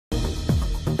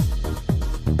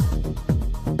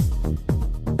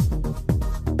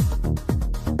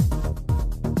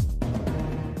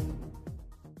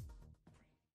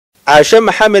عاش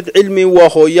محمد علمي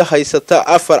وهو haysata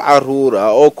 4 caruur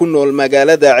ah oo ku nool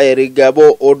magaalada Ceerigaa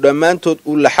oo dhamaantood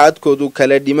u laxaadkoodu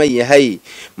kala dhiman yahay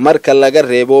marka laga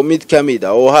reebo mid kamid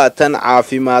ah oo haatan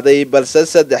caafimaaday balse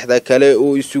saddexda kale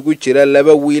oo isugu jira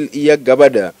 2 wiil iyo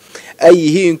gabadha ay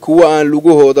yihiin kuwa aan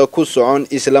lugahooda ku socon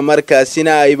isla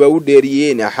markaasina ayba u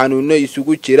dheeriyeen xanuuno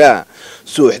isugu jira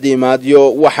suuxdimaadyo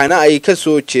waxana ay ka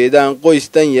soo jeedaan qoys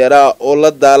danyar oo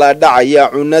la daala dhacaya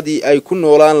cunadii ay ku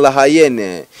noolaan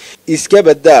lahaayeen iska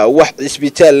badaa wax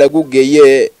isbitaal lagu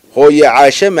geeyay hooyo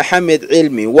Caashe Maxamed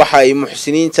Cilmi waxa ay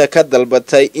muxsiniinta ka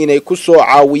dalbatay inay ku soo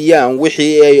caawiyaan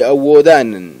wixii ay awoodaan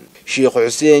Sheekh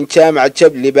Xuseen Jaamac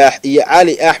Jablibaax iyo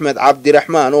Ali Axmed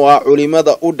Cabdiraxmaan oo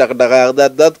culimada u dhaqdhaqaaqda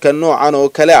dadka noocan oo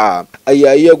kale ah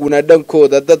ayaa iyaguna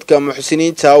dhankooda dadka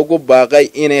muxsiniinta ugu baaqay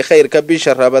inay khayrka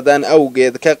bisha Ramadaan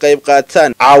awgeed ka qayb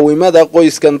qaataan caawimada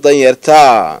qoyskan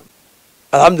danyarta.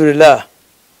 Alhamdulillah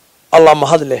Allah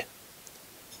mahadle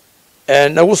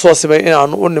nagu soo simay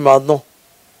inaanu u nimaadno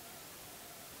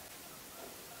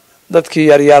dadkii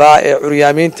yaryaraa ee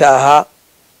curyaamiinta ahaa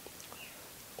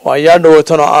oo ayaa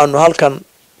dhawaatana aanu halkan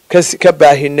ka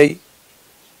baahinay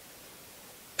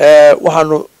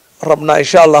waxaanu rabnaa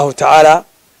insha Allah ta'ala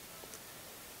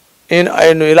in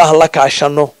aynu ilaah la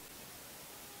kaashano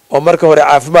oo marka hore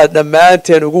caafimaad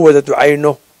dhamaanteen ugu wada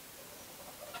ducayno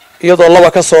iyadoo laba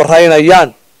ka soo raynayaan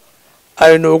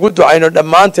aynu ugu ducayno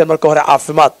dhamaanteen marka hore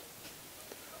caafimaad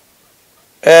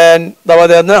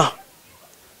dabadeedna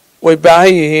way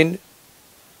baahan yihiin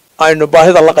aynu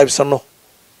baahida la qaybsano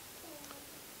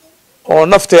oo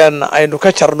nafteena aynu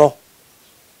ka jarno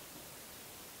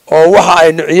oo waxa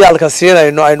aynu ciyaalka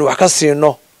siinayno aynu wax ka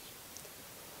siino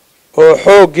oo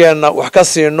xoogeena wax ka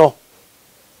siino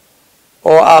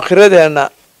oo aakhiradeena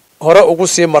hore ugu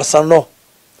sii marsano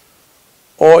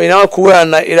oo inaan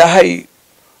kuweena ilaahay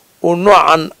uu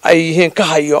noocan ay yihiin ka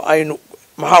hayo aynu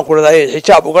maxaa ku leedahay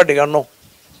xijaab uga dhigano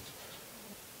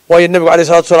way nabiga kaleey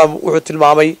salaatu salaam wuxuu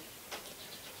tilmaamay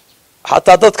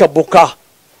hatta dadka buka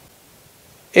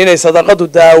inay sadaqadu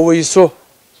daaweyso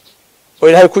oo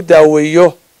ilaahay ku daaweeyo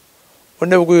oo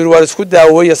nabigu yiri waa isku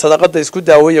daaweeyo sadaqada isku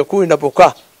daaweeyo kuwina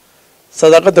buka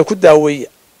sadaqada ku daaweeyo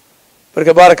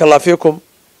marka barakallahu fiikum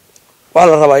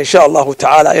wala rabaa insha Allah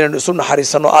ta'ala inaan isu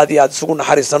naxariisano aad iyo aad isugu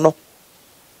naxariisano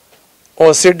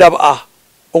oo si dhab ah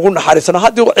ugu naxariisano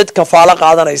hadii cid kafaala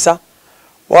qaadanaysa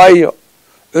waayo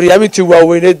curyaamintii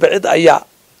waaweyneed ba cid ayaa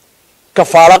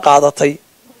kafaala qaadatay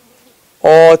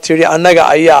oo tiri annaga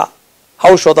ayaa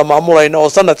hawshooda maamulayna oo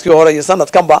sanadkii hore iyo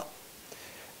sanadkanba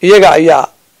iyaga ayaa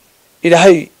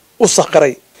ilaahay u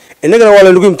saqray innagana waa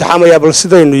lagu imtixaamaya bal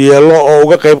sidaynu yeelno oo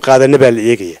uga qayb qaadanay baa la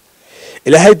eegaya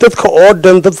ilaahay dadka oo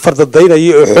dhan dad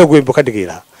fardadaynaya oo xoog weyn buu ka dhigay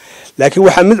laakiin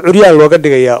waxa mid curyaan looga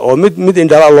dhigaya oo mid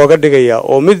indhala looga dhigaya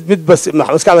oo mid bas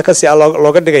maskaxda ka si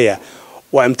looga dhigaya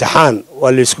waa imtixaan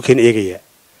waa la isku keen eegaya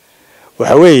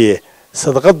waxa weeye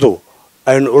sadaqadu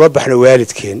aynu ula baxno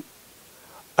waalidkeen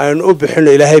aynu u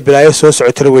bixino ilaahay bilaayo soo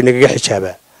socotay weynaga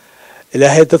xijaaba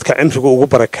ilaahay dadka cimriga ugu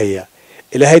barakeeya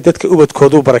ilaahay dadka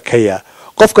ubadkooda u barakeeya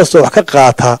qof kasta wax ka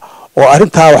qaata oo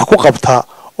arinta wax ku qabta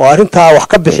oo arinta wax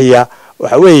ka bixiya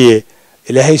waxa weeye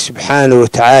ilaahay subhanahu wa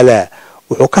ta'ala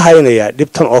wuxuu ka haynayaa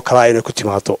dibtan oo kala inay ku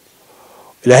timaado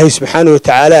ilaahay subhanahu wa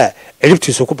ta'ala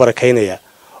cilibtiisu ku barakeynaya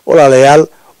walaalayaal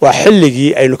waa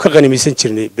xilligii aynu ka qanimaysan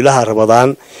jirnay bilaha Ramadaan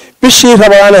bishii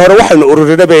Ramadaan hore waxaynu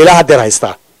ururinay ilaaha deer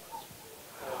haystaa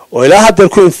oo ilaaha deer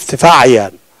ku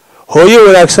intifaacayaan hooyo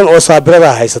wanaagsan oo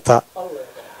saabirada haysata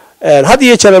had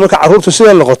iyo jeer marka caruurtu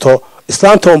sida noqoto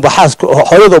islaanta oo baxaas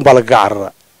hooyada oo balaga carara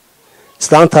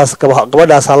islaantaas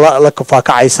gabadhaas la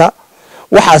kafaakacaysa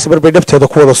waxaas barbay dhabteeda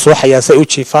ku wada sooxayaan say u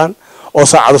jiifaan oo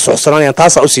saacado soxsanayaan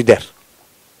taas u sii deer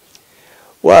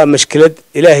waa mashkilad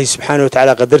ilaahay subhanahu wa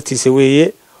ta'ala qadartiisa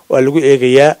weeye waa lagu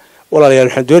eegayaa walaalayaal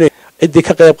waxaan doonayaa cidii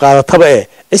ka qayb qaadataba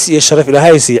is iyo sharaf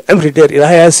ilaahay si cimri dheer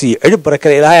ilaahay si cilib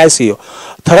barakada ilaahay si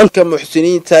taranka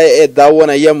muxsiniinta ee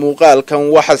daawanaya muuqaalkan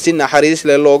waxa si naxariis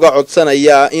leh looga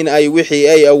codsanayaa in ay wixii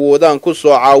ay awoodaan ku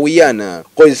soo caawiyaan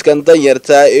qoyskan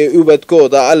danyarta ee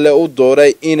ubadkooda alle u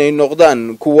dooray inay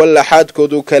noqdaan kuwa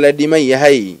laxaadkoodu kala dhiman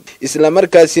yahay isla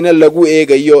markaasina lagu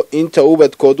eegayo inta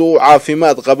ubadkoodu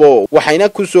caafimaad qabo waxayna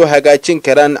ku soo hagaajin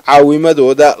karaan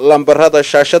caawimadooda lambarada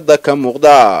shaashada ka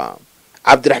muuqda.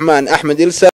 عبد الرحمن أحمد